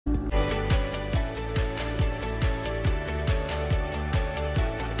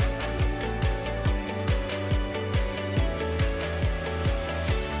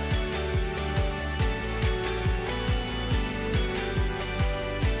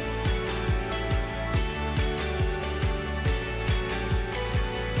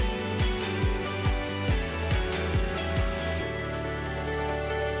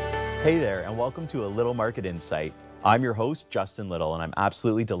Hey there, and welcome to A Little Market Insight. I'm your host, Justin Little, and I'm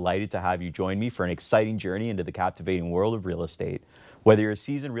absolutely delighted to have you join me for an exciting journey into the captivating world of real estate. Whether you're a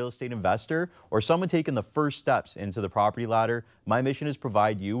seasoned real estate investor or someone taking the first steps into the property ladder, my mission is to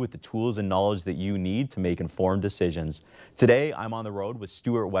provide you with the tools and knowledge that you need to make informed decisions. Today, I'm on the road with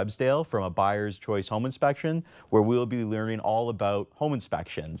Stuart Websdale from A Buyer's Choice Home Inspection, where we'll be learning all about home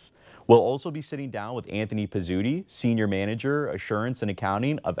inspections. We'll also be sitting down with Anthony Pizzuti, Senior Manager, Assurance and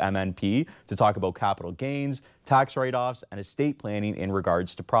Accounting of MNP, to talk about capital gains, tax write-offs, and estate planning in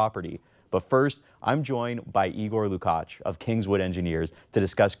regards to property. But first, I'm joined by Igor Lukacs of Kingswood Engineers to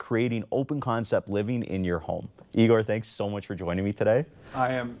discuss creating open concept living in your home. Igor, thanks so much for joining me today.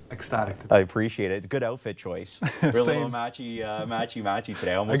 I am ecstatic. I appreciate it. Good outfit choice. We're a little matchy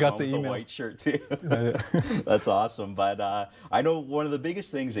today. I almost went with the white shirt too. That's awesome. But I know one of the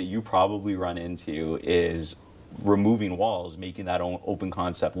biggest things that you probably run into is removing walls, making that own open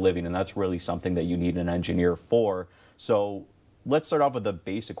concept living, and that's really something that you need an engineer for. So let's start off with a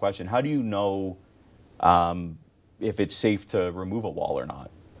basic question. How do you know if it's safe to remove a wall or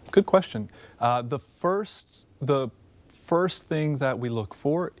not? Good question. The first thing that we look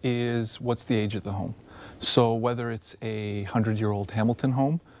for is what's the age of the home. So whether it's a 100-year-old Hamilton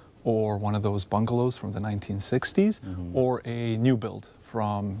home or one of those bungalows from the 1960s or a new build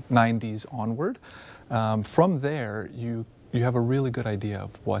from 90s onward, from there you have a really good idea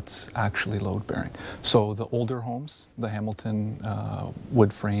of what's actually load bearing. So the older homes, the Hamilton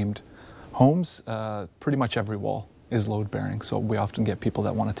wood framed homes, pretty much every wall is load bearing. So we often get people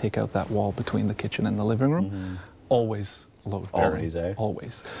that want to take out that wall between the kitchen and the living room. Always load bearing. Always, eh?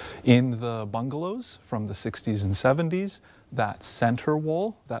 Always. In the bungalows from the 60s and 70s, that center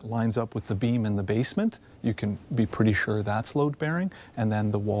wall that lines up with the beam in the basement, you can be pretty sure that's load bearing, and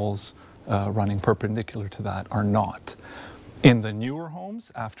then the walls running perpendicular to that are not. In the newer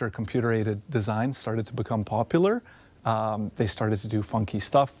homes, after computer-aided design started to become popular, they started to do funky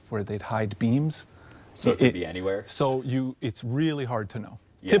stuff where they'd hide beams. So it could be anywhere? So it's really hard to know.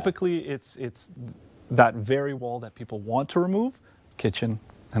 Yeah. Typically, it's that very wall that people want to remove, kitchen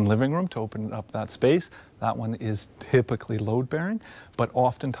and living room, to open up that space. That one is typically load bearing, but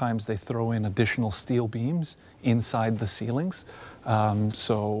oftentimes they throw in additional steel beams inside the ceilings.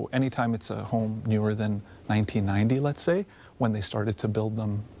 So anytime it's a home newer than 1990, let's say, when they started to build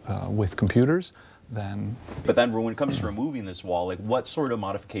them with computers, then... But then when it comes to removing this wall, like what sort of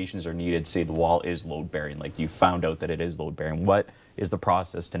modifications are needed, say the wall is load bearing, like you found out that it is load bearing, what is the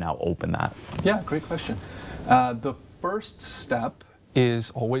process to now open that? Yeah, great question. The first step is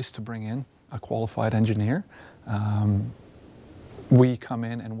always to bring in a qualified engineer. We come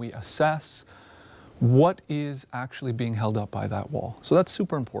in and we assess what is actually being held up by that wall. So that's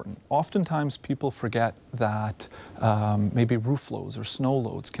super important. Oftentimes people forget that maybe roof loads or snow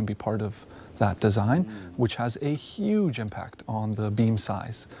loads can be part of that design, which has a huge impact on the beam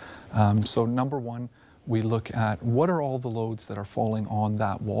size. So number one, we look at what are all the loads that are falling on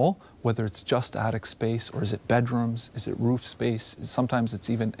that wall, whether it's just attic space or is it bedrooms, is it roof space, sometimes it's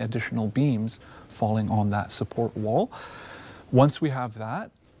even additional beams falling on that support wall. Once we have that,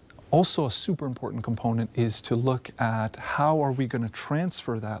 also a super important component is to look at how are we going to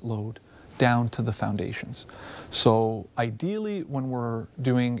transfer that load down to the foundations. So ideally when we're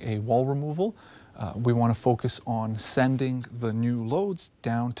doing a wall removal, we want to focus on sending the new loads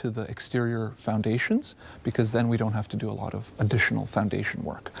down to the exterior foundations, because then we don't have to do a lot of additional foundation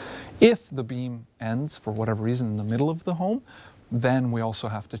work. If the beam ends for whatever reason in the middle of the home, then we also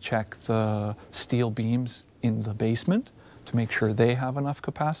have to check the steel beams in the basement to make sure they have enough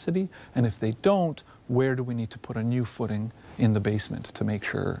capacity, and if they don't, where do we need to put a new footing in the basement to make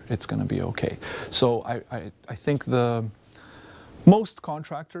sure it's going to be okay. So I think most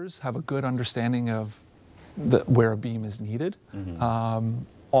contractors have a good understanding of where a beam is needed.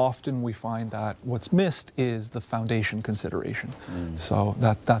 Often we find that what's missed is the foundation consideration. So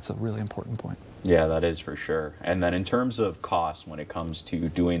that's a really important point. Yeah, that is for sure. And then in terms of cost when it comes to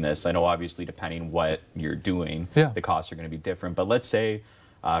doing this, I know obviously depending what you're doing, the costs are going to be different. But let's say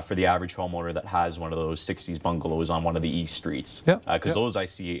for the average homeowner that has one of those 60s bungalows on one of the east streets, because those I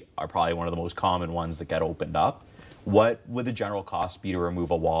see are probably one of the most common ones that get opened up. What would the general cost be to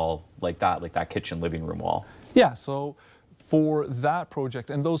remove a wall like that kitchen living room wall? Yeah, so for that project,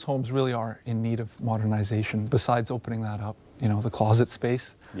 and those homes really are in need of modernization, besides opening that up, you know, the closet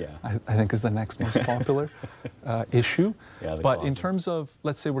space, I think is the next most popular issue. But in terms of,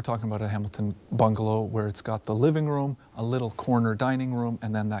 let's say we're talking about a Hamilton bungalow where it's got the living room, a little corner dining room,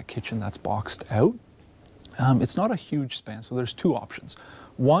 and then that kitchen that's boxed out. It's not a huge span, so there's two options.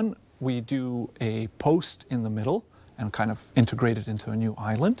 One, we do a post in the middle and kind of integrate it into a new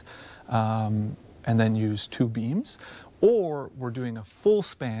island, and then use 2 beams. Or we're doing a full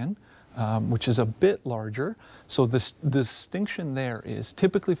span, which is a bit larger. So the distinction there is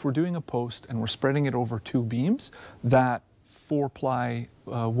typically if we're doing a post and we're spreading it over 2 beams, that 4-ply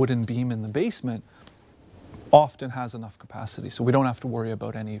wooden beam in the basement often has enough capacity, so we don't have to worry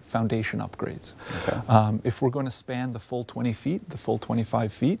about any foundation upgrades. Okay. If we're going to span the full 20 feet, the full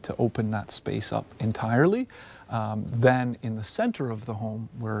 25 feet to open that space up entirely, then in the center of the home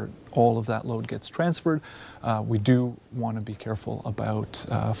where all of that load gets transferred, we do want to be careful about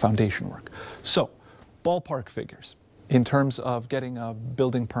foundation work. So, ballpark figures. In terms of getting a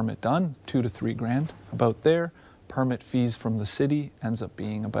building permit done, $2 to $3 grand, about there. Permit fees from the city ends up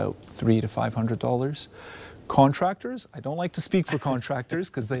being about $300 to $500. Contractors, I don't like to speak for contractors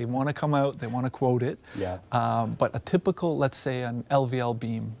because they want to come out, they want to quote it. Yeah. But a typical, let's say an LVL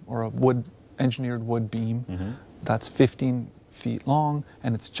beam or a engineered wood beam, that's 15 feet long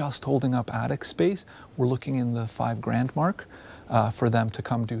and it's just holding up attic space, we're looking in the $5 grand mark for them to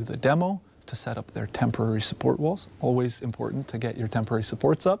come do the demo, to set up their temporary support walls. Always important to get your temporary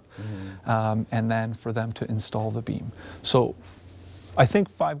supports up, and then for them to install the beam. So I think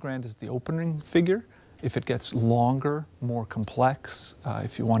 $5 grand is the opening figure. If it gets longer, more complex,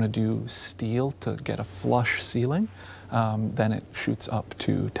 if you want to do steel to get a flush ceiling, then it shoots up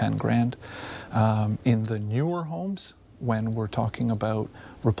to 10 grand. In the newer homes, when we're talking about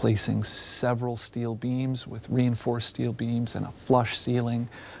replacing several steel beams with reinforced steel beams and a flush ceiling,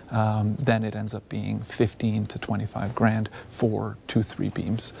 then it ends up being 15 to 25 grand for 2-3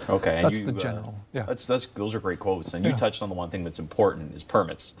 beams. Okay. That's the general. Yeah. Those are great quotes. And you touched on the one thing that's important is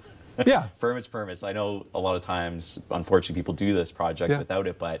permits. Yeah. Permits. I know a lot of times, unfortunately, people do this project without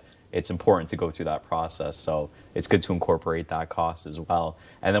it, but it's important to go through that process. So it's good to incorporate that cost as well.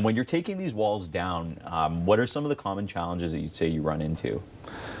 And then when you're taking these walls down, what are some of the common challenges that you'd say you run into?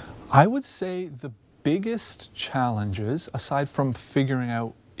 I would say the biggest challenges, aside from figuring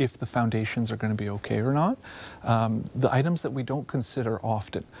out if the foundations are going to be okay or not, the items that we don't consider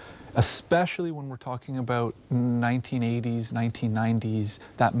often, especially when we're talking about 1980s, 1990s,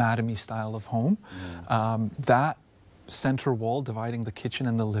 that Mattamy style of home, that center wall dividing the kitchen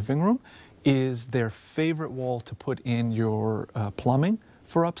and the living room is their favorite wall to put in your plumbing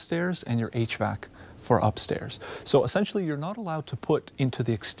for upstairs and your HVAC for upstairs. So essentially you're not allowed to put into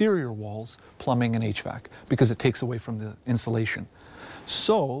the exterior walls plumbing and HVAC because it takes away from the insulation.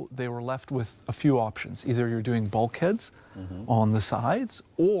 So they were left with a few options. Either you're doing bulkheads on the sides,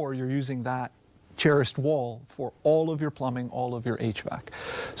 or you're using that cherished wall for all of your plumbing, all of your HVAC.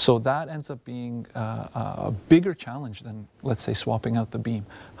 So that ends up being a bigger challenge than, let's say, swapping out the beam.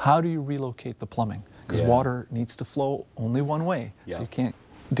 How do you relocate the plumbing? Because water needs to flow only one way, so you can't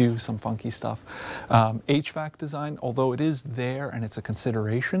do some funky stuff. HVAC design, although it is there and it's a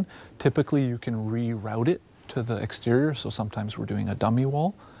consideration, typically you can reroute it to the exterior. So sometimes we're doing a dummy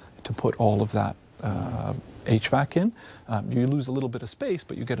wall to put all of that HVAC in. You lose a little bit of space,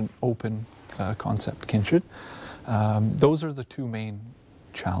 but you get an open concept kitchen. Those are the two main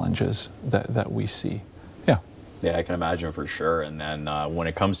challenges that we see. Yeah, I can imagine for sure. And then when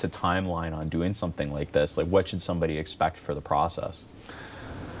it comes to timeline on doing something like this, like what should somebody expect for the process?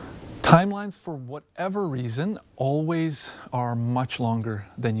 Timelines, for whatever reason, always are much longer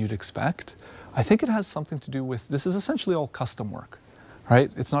than you'd expect. I think it has something to do with, this is essentially all custom work,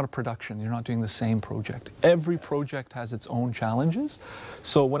 right? It's not a production. You're not doing the same project. Every project has its own challenges.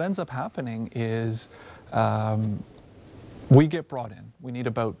 So what ends up happening is we get brought in. We need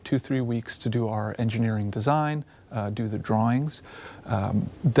about 2-3 weeks to do our engineering design, do the drawings.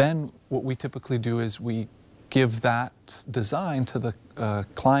 Then what we typically do is we give that design to the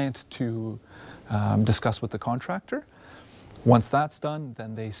client to discuss with the contractor. Once that's done,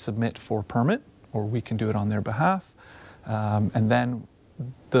 then they submit for permit, or we can do it on their behalf. And then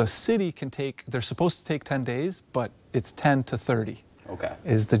the city can take, they're supposed to take 10 days, but it's 10 to 30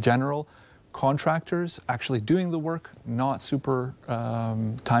 is the general. Contractors actually doing the work, not super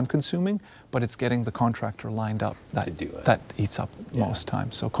time consuming, but it's getting the contractor lined up that eats up most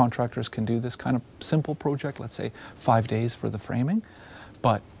time. So contractors can do this kind of simple project, let's say 5 days for the framing,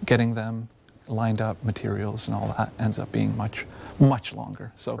 but getting them lined up, materials and all that ends up being much, much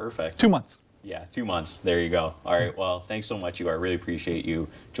longer. So perfect. 2 months. Yeah, 2 months. There you go. All right. Well, thanks so much, I really appreciate you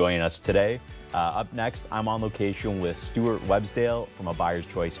joining us today. Up next, I'm on location with Stuart Websdale from A Buyer's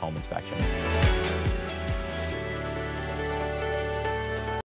Choice Home Inspections.